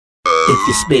If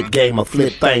you spit game or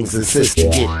flip things, insist to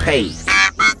get paid.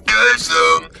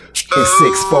 And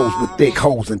 6 foes with thick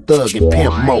hoes and thug and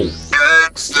pimp mode.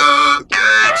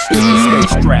 If you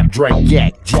stay strapped, drink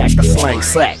yak, jack or slang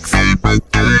sacks.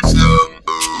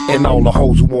 And all the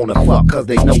hoes who wanna fuck, cause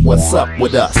they know what's up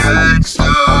with us. No,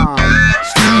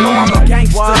 I'm a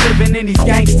gangster living in these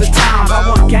gangster times. I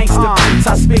want gangster beats,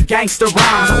 I spit gangster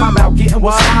rhymes. I'm about getting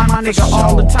what's mine, my nigga,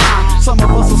 all the time. Some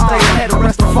of us will stay ahead, the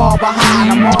rest will fall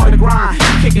behind. I'm on the grind,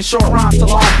 kicking short rhymes to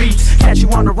long beats. Catch you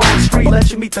on the wrong street, let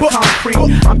you meet the concrete.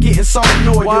 I'm getting so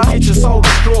annoyed, you'll get your soul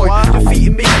destroyed.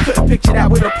 Defeating me, you couldn't picture that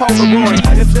with a Polaroid.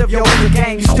 If Livio was a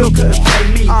game, you still couldn't play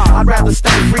me. I'd rather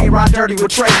stay free, ride dirty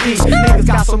with Trey D. Niggas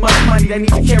got so much money, they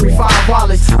need to carry 5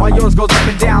 wallets. While yours goes up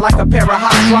and down like a pair of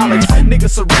hydraulics.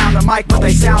 Niggas surround the mic, but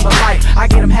they sound alike. I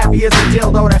get them happy as a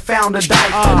dildo that found a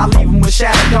dyke. I leave them with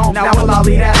shattered dome, now will I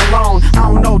leave that alone? I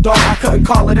don't know, dog, I couldn't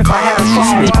call it if I had a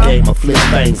phone. Spit game or flip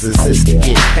things, insist to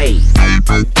get paid.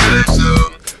 And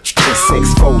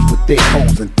 6 foes with thick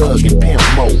hoes and thug and pimp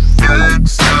mode.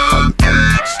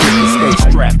 If you stay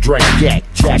strapped, drink yak,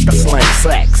 jack or slang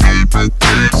sacks.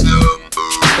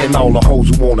 And all the hoes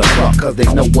who wanna fuck, cause they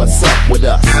know what's up with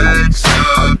us.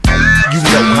 You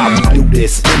know how we do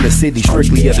this, in the city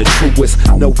strictly of the truest.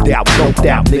 No doubt,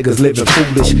 niggas living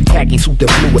foolish. Khaki suit the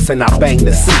bluest and I bang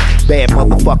the seat. Bad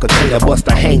motherfucker tell a bust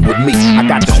to hang with me. I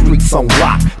got the streets on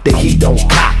lock, the heat don't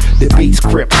cop. The beats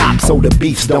crip hop, so the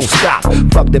beefs don't stop.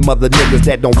 Fuck them other niggas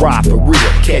that don't ride for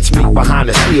real. Catch me behind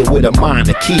the steel with a mind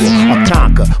to kill or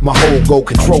conquer. My whole goal,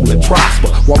 control and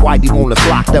prosper. While whitey want us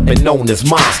locked up and known as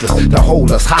monsters to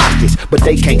hold us hostage, but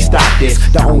they can't stop this.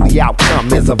 The only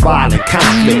outcome is a violent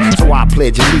conflict. So I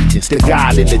pledge allegiance to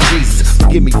God and to Jesus.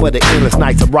 Forgive me for the endless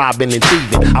nights of robbing and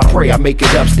thieving. I pray I make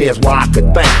it upstairs where I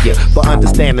could thank you for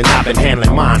understanding I've been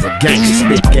handling minds of gangsters.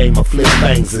 Spit game or flip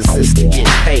things, insist to get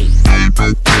paid.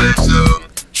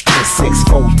 And 6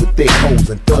 foes with thick hoes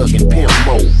and thug and pimp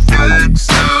mode. If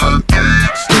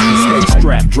you stay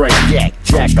strapped, drink yak,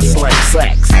 jack or slang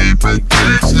sacks.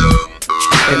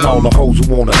 And all the hoes who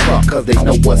wanna fuck, cause they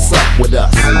know what's up with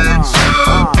us.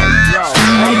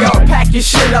 Hey yo, pack your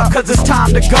shit up, cause it's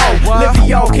time to go.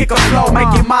 Livio, kick a flow,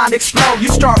 make your mind explode. You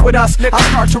start with us, I'll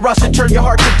start to rush and turn your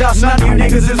heart to dust. None of you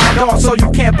niggas is my dog, so you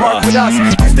can't bark with us.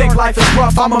 You think life is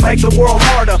rough, I'ma make the world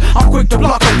harder. I'm quick to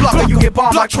pluck a blocker, you get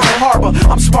bombed like Pearl Harbor.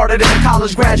 I'm smarter than a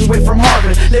college graduate from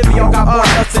Harvard. Livio got more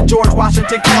nuts than George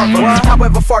Washington Carver.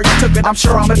 However far you took it, I'm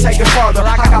sure I'ma take it farther.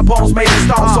 I got bones made of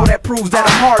stone, so that proves that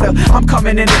I'm harder. I'm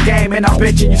coming in the game and I'm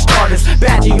bitching you starters.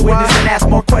 Badging you witness and ask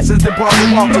more questions than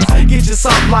Barbara Walters. Get your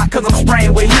sunblock, cause I'm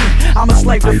spraying with heat. I'm a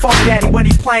slave to Funk Daddy when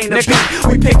he's playing the beat.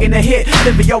 We picking a hit,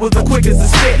 Livio was the quickest to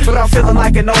spit. But I'm feeling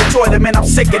like an old toilet, man, I'm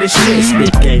sick of this shit.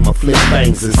 Spit game or flip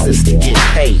things, insist to get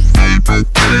paid. And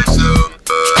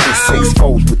 6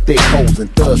 foes with thick hoes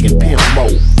and thug and pimp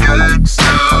mode.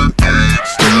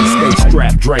 If you stay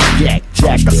strapped, drink yak,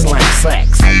 jack or slang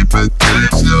sacks.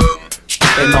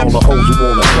 And all the hoes who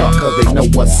wanna fuck, cause they know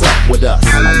what's up with us.